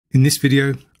In this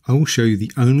video, I will show you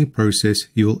the only process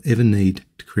you will ever need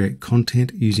to create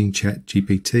content using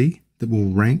ChatGPT that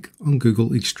will rank on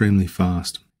Google extremely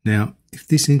fast. Now, if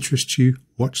this interests you,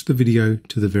 watch the video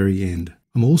to the very end.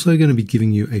 I'm also going to be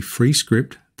giving you a free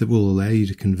script that will allow you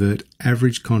to convert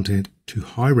average content to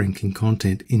high-ranking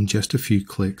content in just a few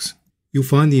clicks. You'll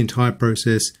find the entire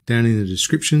process down in the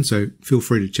description, so feel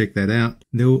free to check that out.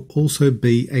 There will also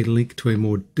be a link to a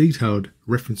more detailed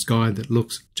reference guide that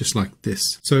looks just like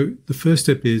this. So the first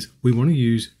step is we want to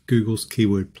use Google's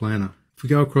Keyword Planner. If we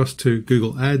go across to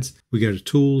Google Ads, we go to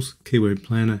Tools, Keyword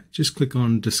Planner, just click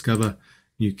on Discover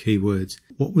New Keywords.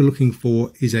 What we're looking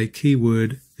for is a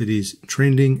keyword that is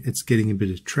trending, it's getting a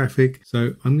bit of traffic.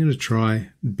 So I'm going to try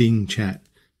Bing Chat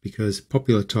because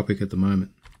popular topic at the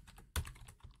moment.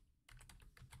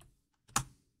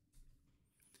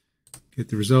 Get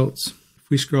the results. If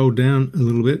we scroll down a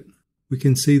little bit, we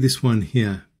can see this one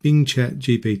here, Bing Chat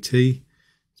GPT.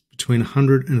 It's between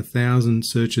 100 and 1,000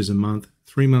 searches a month.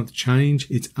 3-month change,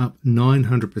 it's up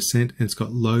 900% and it's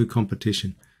got low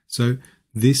competition. So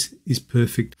this is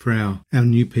perfect for our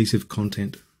new piece of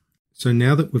content. So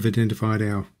now that we've identified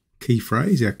our key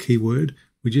phrase, our keyword,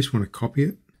 we just want to copy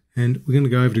it and we're going to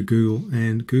go over to Google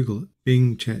and Google it,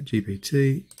 Bing Chat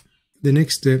GPT. The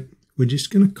next step, we're just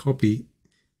going to copy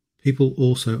people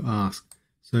also ask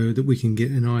so that we can get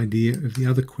an idea of the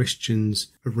other questions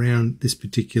around this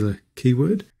particular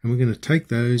keyword. And we're going to take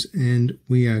those and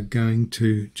we are going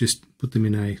to just put them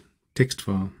in a text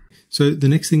file. So the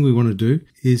next thing we want to do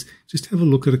is just have a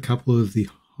look at a couple of the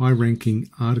high-ranking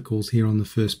articles here on the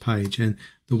first page. And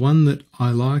the one that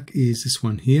I like is this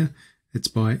one here. It's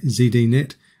by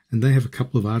ZDNet, and they have a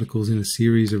couple of articles in a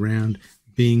series around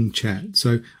Bing Chat.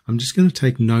 So I'm just going to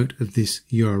take note of this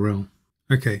URL.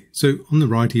 Okay, so on the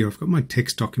right here, I've got my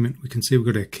text document. We can see we've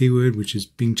got our keyword, which is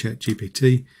Bing Chat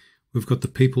GPT. We've got the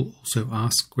people also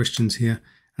ask questions here.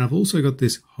 And I've also got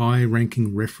this high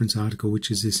ranking reference article, which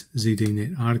is this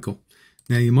ZDNet article.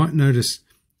 Now you might notice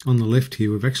on the left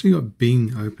here, we've actually got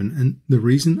Bing open. And the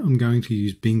reason I'm going to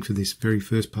use Bing for this very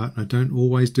first part, and I don't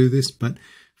always do this, but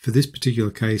for this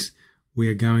particular case, we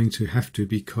are going to have to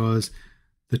because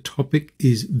the topic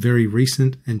is very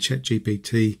recent and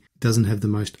ChatGPT doesn't have the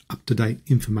most up-to-date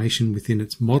information within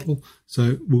its model.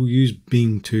 So we'll use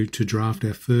Bing to draft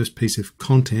our first piece of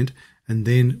content, and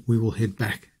then we will head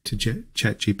back to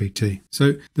ChatGPT.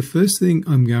 So the first thing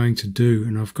I'm going to do,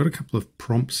 and I've got a couple of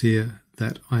prompts here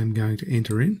that I'm going to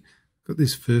enter in. I've got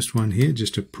this first one here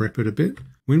just to prep it a bit.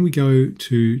 When we go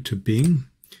to Bing,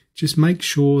 just make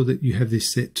sure that you have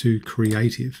this set to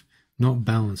creative, not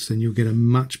balanced, and you'll get a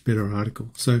much better article.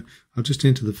 So I'll just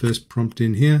enter the first prompt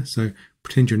in here. So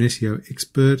pretend you're an SEO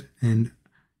expert and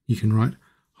you can write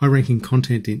high-ranking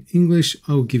content in English.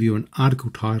 I will give you an article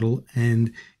title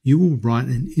and you will write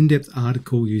an in-depth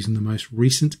article using the most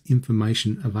recent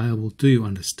information available. Do you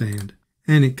understand?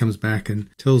 And it comes back and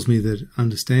tells me that it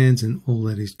understands and all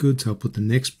that is good. So I'll put the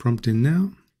next prompt in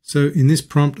now. So in this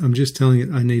prompt, I'm just telling it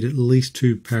I need at least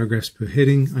 2 paragraphs per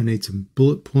heading. I need some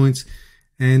bullet points.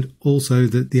 And also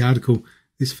that the article,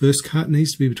 this first cut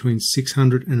needs to be between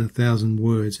 600 and 1,000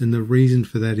 words. And the reason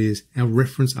for that is our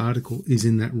reference article is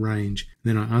in that range.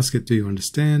 And then I ask it, do you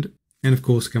understand? And of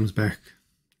course it comes back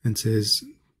and says,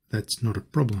 that's not a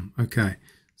problem. Okay,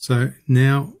 so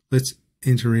now let's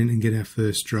enter in and get our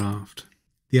first draft.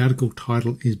 The article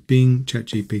title is Bing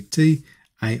ChatGPT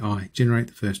AI, generate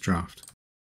the first draft.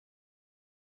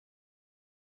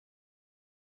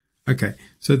 Okay,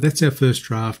 so that's our first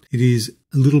draft. It is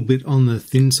a little bit on the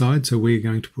thin side, so we're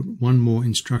going to put one more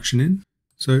instruction in.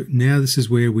 So now this is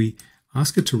where we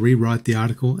ask it to rewrite the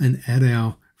article and add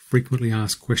our frequently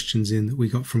asked questions in that we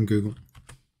got from Google.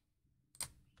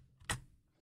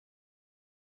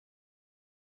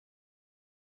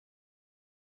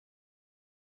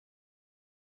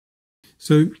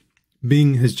 So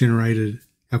Bing has generated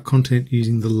our content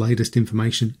using the latest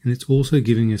information, and it's also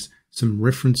giving us some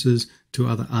references to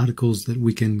other articles that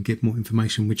we can get more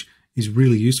information, which is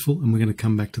really useful, and we're going to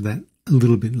come back to that a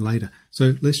little bit later.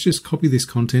 So let's just copy this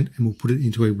content and we'll put it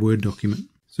into a Word document.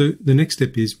 So the next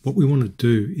step is what we want to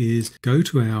do is go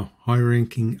to our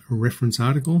high-ranking reference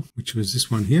article, which was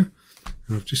this one here,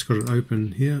 and I've just got it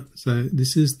open here. So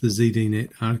this is the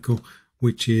ZDNet article,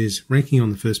 which is ranking on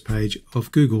the first page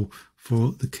of Google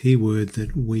for the keyword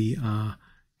that we are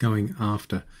going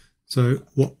after. So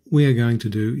what we are going to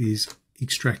do is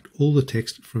extract all the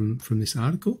text from this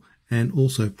article and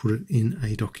also put it in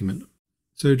a document.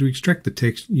 So to extract the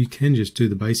text, you can just do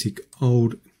the basic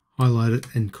old highlight it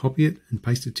and copy it and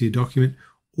paste it to your document,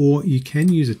 Or you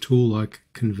can use a tool like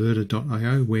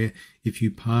converter.io, where if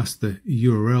you pass the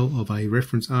URL of a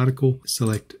reference article,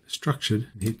 select structured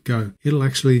and hit go, it'll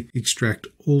actually extract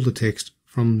all the text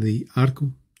from the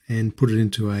article and put it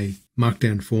into a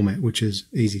markdown format, which is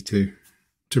easy to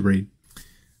read.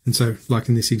 And so, like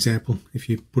in this example, if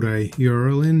you put a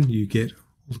URL in, you get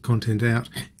all the content out,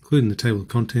 including the table of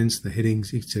contents, the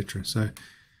headings, etc. So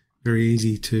very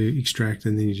easy to extract,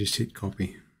 and then you just hit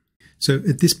copy. So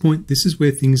at this point, this is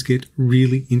where things get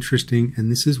really interesting,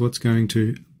 and this is what's going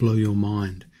to blow your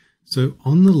mind. So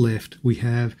on the left, we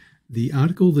have the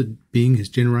article that Bing has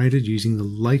generated using the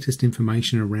latest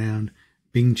information around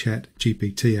Bing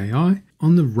ChatGPT AI.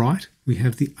 On the right, we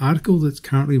have the article that's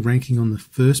currently ranking on the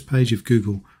first page of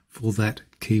Google for that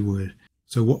keyword.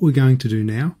 So what we're going to do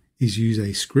now is use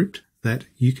a script that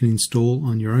you can install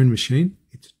on your own machine.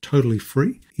 It's totally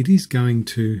free. It is going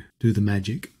to do the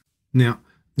magic. Now,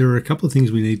 there are a couple of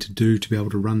things we need to do to be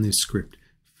able to run this script.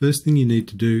 First thing you need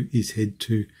to do is head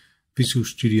to Visual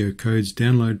Studio Code's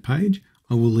download page.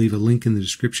 I will leave a link in the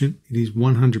description. It is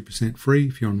 100% free.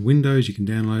 If you're on Windows, you can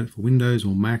download it for Windows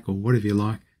or Mac or whatever you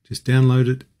like. Just download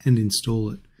it and install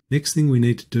it. Next thing we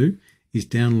need to do is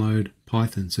download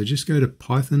Python. So just go to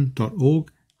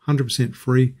python.org, 100%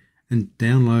 free, and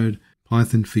download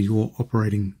Python for your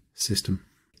operating system.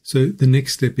 So the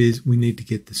next step is we need to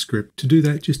get the script. To do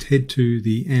that, just head to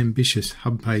the Ambitious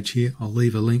Hub page here. I'll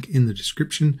leave a link in the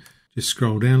description. Just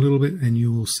scroll down a little bit and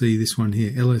you will see this one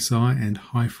here, LSI and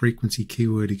High Frequency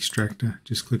Keyword Extractor.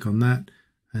 Just click on that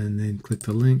and then click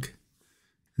the link.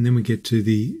 And then we get to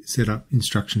the setup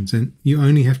instructions, and you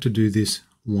only have to do this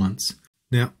once.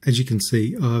 Now, as you can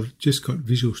see, I've just got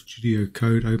Visual Studio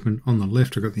Code open on the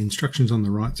left. I've got the instructions on the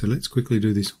right. So let's quickly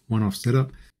do this one-off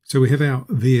setup. So we have our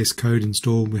VS Code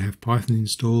installed. We have Python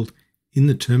installed. In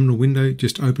the terminal window,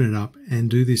 just open it up and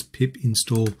do this pip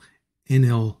install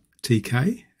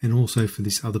nltk, and also for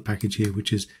this other package here,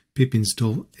 which is pip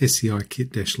install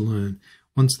sci-kit-learn.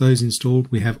 Once those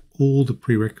installed, we have all the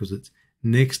prerequisites.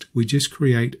 Next, we just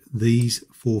create these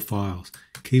 4 files: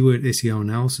 keyword SEO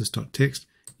analysis.txt,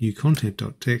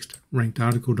 new-content.txt,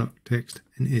 ranked-article.txt,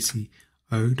 and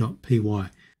seo.py.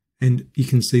 And you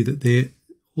can see that they're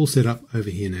all set up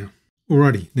over here now.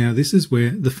 Alrighty, now this is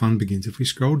where the fun begins. If we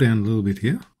scroll down a little bit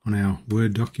here on our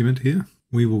Word document here,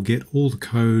 we will get all the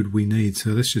code we need.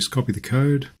 So let's just copy the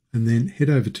code and then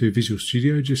head over to Visual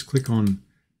Studio. Just click on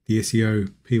the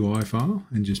seo.py file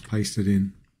and just paste it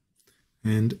in.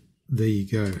 And there you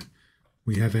go.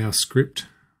 We have our script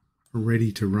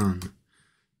ready to run.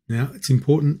 Now, it's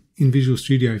important in Visual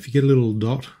Studio, if you get a little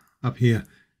dot up here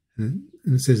and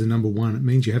it says a number 1, it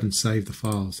means you haven't saved the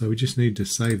file. So we just need to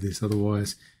save this,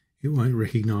 otherwise it won't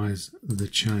recognize the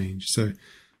change. So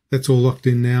that's all locked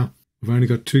in now. We've only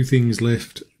got 2 things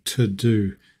left to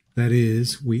do. That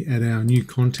is, we add our new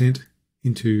content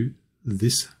into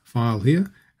this file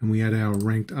here, and we add our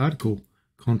ranked article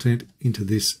content into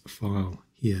this file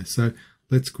here. So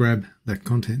let's grab that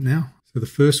content now. So the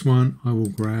first one I will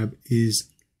grab is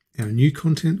our new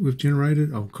content we've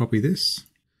generated. I'll copy this.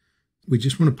 We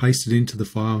just want to paste it into the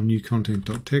file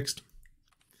new-content.txt.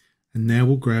 And now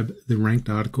we'll grab the ranked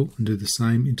article and do the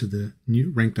same into the new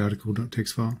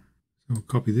ranked-article.txt file. So I'll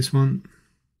copy this one,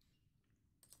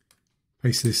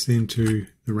 paste this into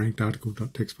the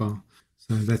ranked-article.txt file.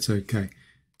 So that's okay.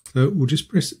 So we'll just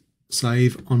press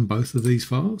save on both of these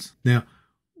files. Now,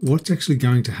 what's actually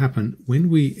going to happen when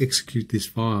we execute this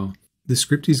file, the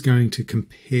script is going to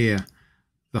compare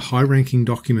the high-ranking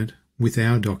document with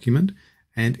our document,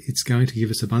 and it's going to give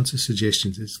us a bunch of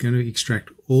suggestions. It's going to extract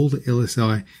all the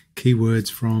LSI keywords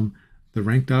from the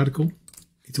ranked article.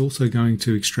 It's also going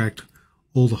to extract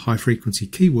all the high-frequency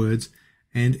keywords,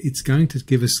 and it's going to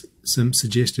give us some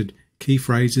suggested key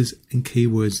phrases and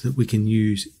keywords that we can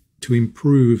use to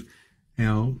improve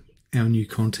our new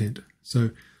content.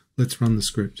 So let's run the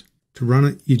script. To run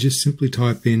it, you just simply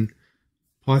type in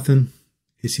Python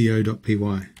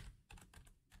seo.py.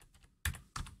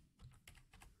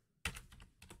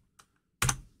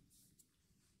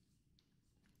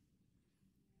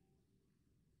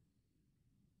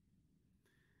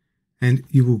 And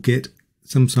you will get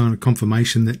some kind of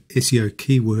confirmation that SEO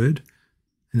keyword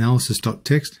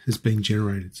analysis.txt has been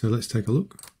generated. So let's take a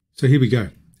look. So here we go.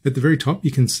 At the very top, you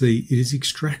can see it has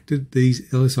extracted these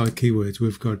LSI keywords.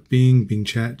 We've got Bing, Bing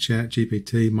Chat,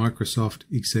 ChatGPT, Microsoft,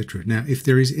 etc. Now, if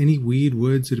there is any weird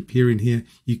words that appear in here,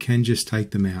 you can just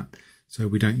take them out, so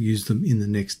we don't use them in the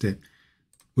next step.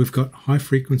 We've got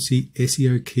high-frequency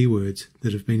SEO keywords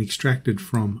that have been extracted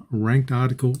from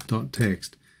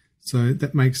ranked-article.txt. So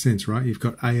that makes sense, right? You've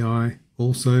got AI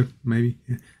also, maybe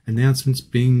announcements,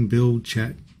 Bing, Build,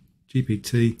 Chat,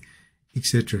 GPT.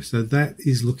 etc. So that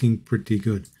is looking pretty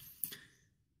good.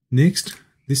 Next,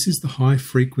 this is the high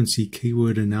frequency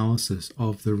keyword analysis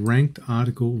of the ranked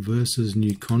article versus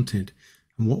new content.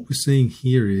 And what we're seeing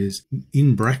here is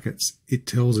in brackets, it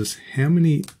tells us how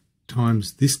many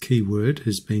times this keyword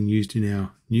has been used in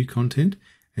our new content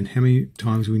and how many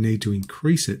times we need to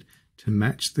increase it to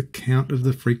match the count of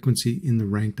the frequency in the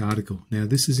ranked article. Now,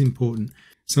 this is important.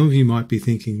 Some of you might be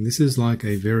thinking this is like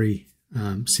a very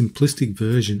simplistic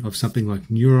version of something like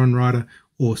Neuron Writer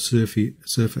or Surfer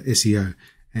SEO.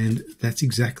 And that's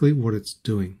exactly what it's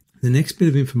doing. The next bit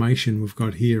of information we've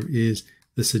got here is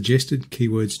the suggested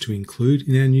keywords to include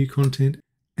in our new content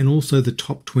and also the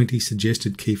top 20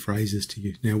 suggested key phrases to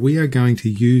use. Now, we are going to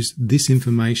use this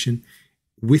information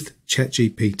with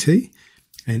ChatGPT,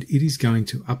 and it is going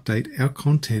to update our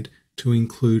content to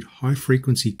include high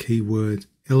frequency keywords,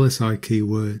 LSI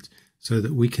keywords, so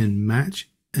that we can match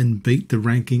and beat the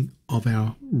ranking of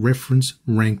our reference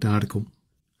ranked article.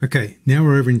 Okay, now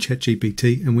we're over in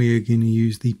ChatGPT and we are going to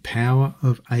use the power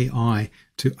of AI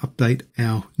to update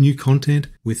our new content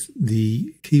with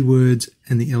the keywords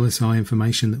and the LSI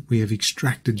information that we have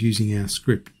extracted using our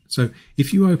script. So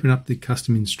if you open up the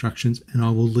custom instructions, and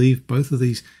I will leave both of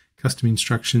these custom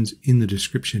instructions in the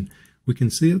description, we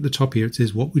can see at the top here it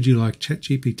says, what would you like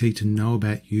ChatGPT to know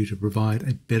about you to provide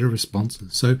a better response?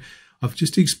 So I've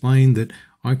just explained that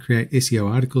I create SEO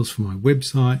articles for my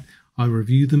website. I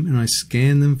review them and I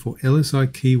scan them for LSI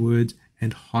keywords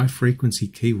and high frequency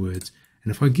keywords.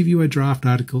 And if I give you a draft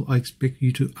article, I expect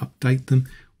you to update them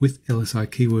with LSI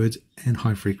keywords and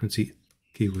high frequency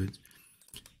keywords.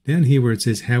 Down here where it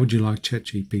says, how would you like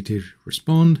ChatGPT to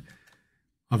respond?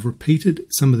 I've repeated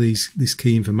some of this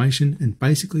key information, and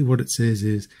basically what it says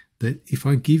is that if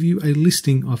I give you a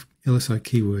listing of LSI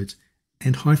keywords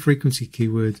and high frequency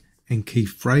keywords and key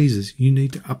phrases, you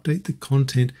need to update the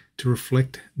content to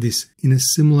reflect this in a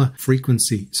similar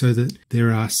frequency so that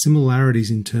there are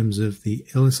similarities in terms of the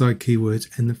LSI keywords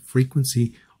and the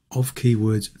frequency of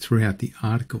keywords throughout the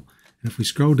article. And if we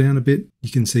scroll down a bit,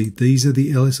 you can see these are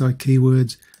the LSI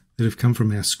keywords that have come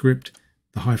from our script.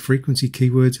 The high frequency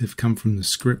keywords have come from the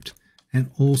script. And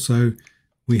also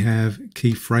we have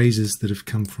key phrases that have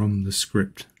come from the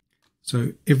script.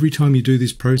 So every time you do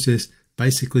this process,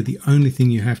 basically the only thing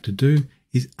you have to do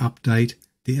is update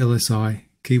the LSI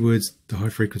keywords, the high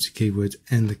frequency keywords,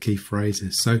 and the key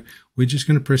phrases. So we're just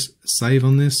going to press save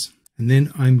on this, and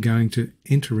then I'm going to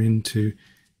enter into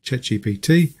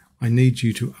ChatGPT. I need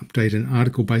you to update an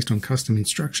article based on custom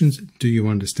instructions. Do you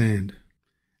understand?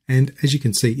 And as you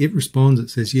can see, it responds. It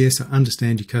says, yes, I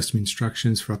understand your custom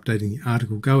instructions for updating the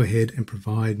article. Go ahead and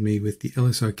provide me with the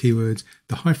LSI keywords,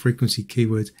 the high frequency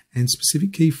keywords, and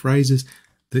specific key phrases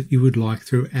that you would like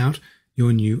throughout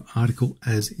your new article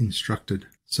as instructed.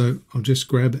 So I'll just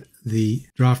grab the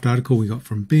draft article we got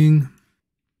from Bing.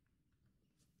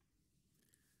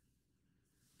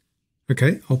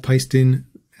 Okay, I'll paste in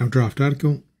our draft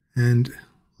article and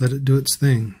let it do its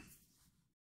thing.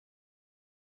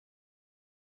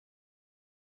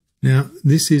 Now,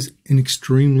 this is an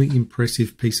extremely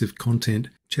impressive piece of content.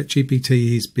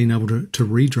 ChatGPT has been able to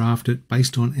redraft it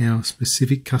based on our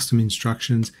specific custom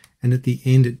instructions, and at the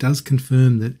end it does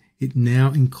confirm that it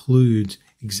now includes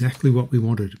exactly what we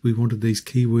wanted. We wanted these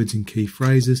keywords and key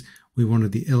phrases, we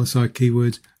wanted the LSI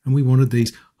keywords, and we wanted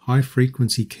these high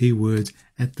frequency keywords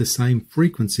at the same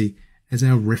frequency as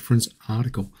our reference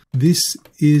article. This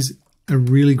is a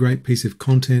really great piece of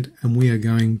content, and we are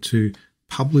going to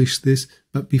publish this.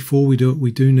 But before we do it,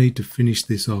 we do need to finish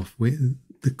this off.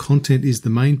 The content is the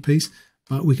main piece,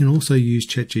 but we can also use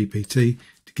ChatGPT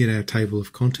to get our table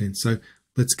of contents. So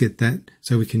let's get that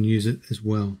so we can use it as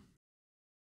well.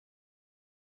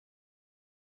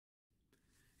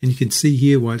 And you can see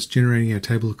here why it's generating our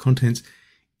table of contents.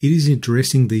 It is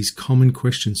addressing these common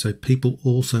questions. So people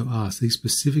also ask. These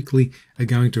specifically are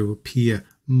going to appear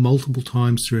multiple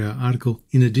times through our article,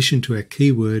 in addition to our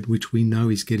keyword, which we know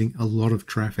is getting a lot of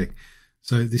traffic.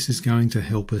 So this is going to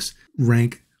help us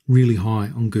rank really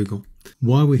high on Google.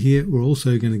 While we're here, we're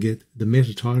also going to get the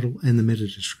meta title and the meta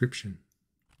description.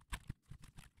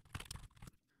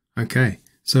 Okay,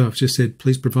 so I've just said,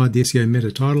 please provide the SEO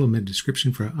meta title and meta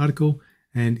description for our article.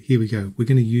 And here we go. We're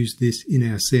going to use this in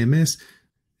our CMS.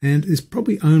 And there's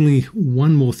probably only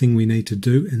one more thing we need to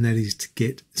do, and that is to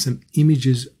get some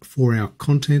images for our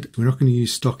content. We're not going to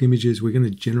use stock images. We're going to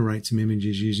generate some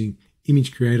images using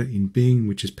Image Creator in Bing,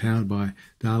 which is powered by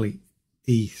DALL-E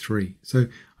E3. So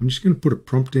I'm just going to put a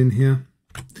prompt in here,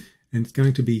 and it's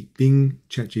going to be Bing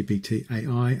ChatGPT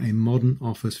AI, a modern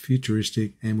office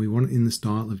futuristic, and we want it in the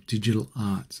style of digital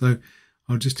art. So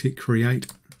I'll just hit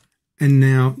create. And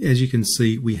now, as you can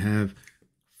see, we have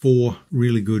 4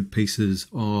 really good pieces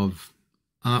of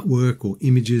artwork or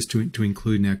images to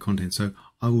include in our content. So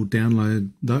I will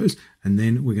download those, and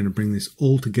then we're going to bring this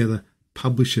all together,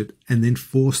 publish it, and then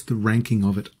force the ranking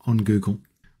of it on Google.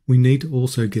 We need to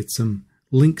also get some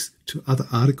links to other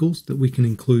articles that we can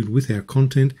include with our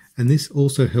content, and this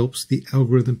also helps the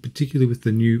algorithm, particularly with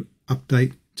the new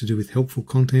update to do with helpful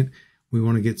content. We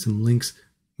want to get some links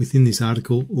within this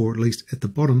article, or at least at the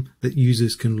bottom, that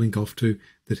users can link off to,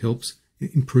 that helps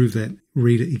improve that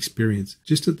reader experience.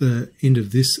 Just at the end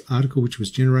of this article, which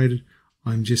was generated,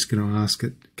 I'm just going to ask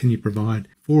it, can you provide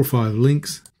 4 or 5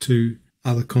 links to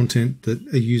other content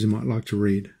that a user might like to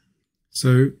read?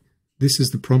 So this is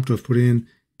the prompt I've put in.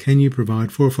 Can you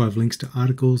provide 4 or 5 links to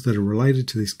articles that are related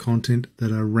to this content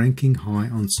that are ranking high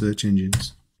on search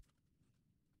engines?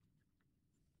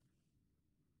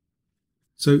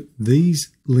 So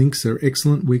these links are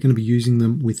excellent. We're going to be using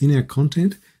them within our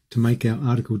content to make our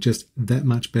article just that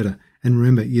much better. And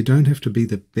remember, you don't have to be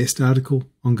the best article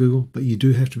on Google, but you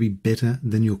do have to be better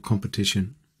than your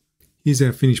competition. Here's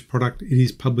our finished product. It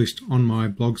is published on my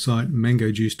blog site,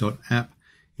 mangojuice.app.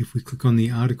 If we click on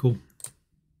the article,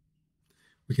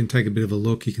 we can take a bit of a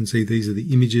look. You can see these are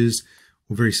the images,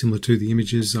 or very similar to the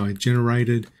images I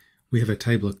generated. We have a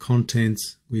table of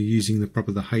contents. We're using the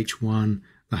H1,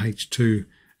 the H2,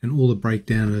 and all the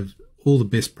breakdown of all the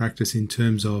best practice in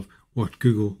terms of what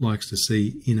Google likes to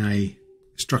see in a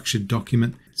structured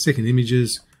document. Second,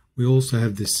 images. We also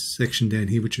have this section down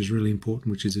here, which is really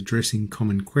important, which is addressing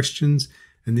common questions.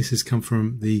 And this has come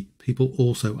from the people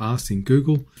also asked in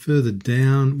Google. Further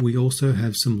down, we also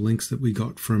have some links that we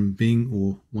got from Bing,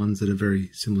 or ones that are very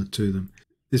similar to them.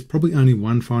 There's probably only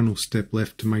one final step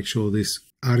left to make sure this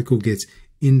article gets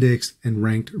indexed and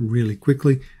ranked really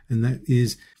quickly, and that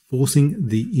is forcing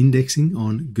the indexing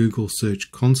on Google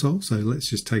Search Console. So let's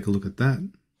just take a look at that.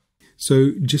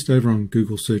 So just over on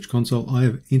Google Search Console, I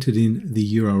have entered in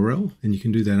the URL, and you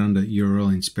can do that under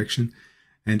URL inspection,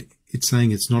 and it's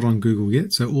saying it's not on Google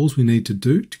yet. So all we need to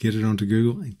do to get it onto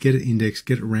Google and get it indexed,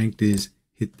 get it ranked, is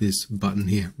hit this button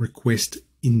here, request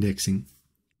indexing.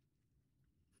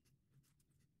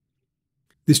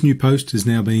 This new post has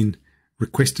now been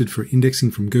requested for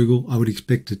indexing from Google. I would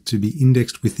expect it to be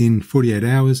indexed within 48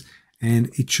 hours, and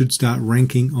it should start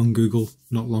ranking on Google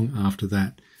not long after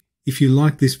that. If you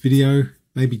like this video,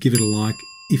 maybe give it a like.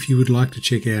 If you would like to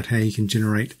check out how you can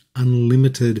generate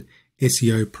unlimited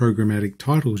SEO programmatic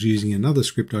titles using another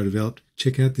script I developed,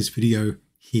 check out this video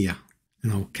here,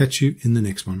 and I'll catch you in the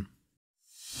next one.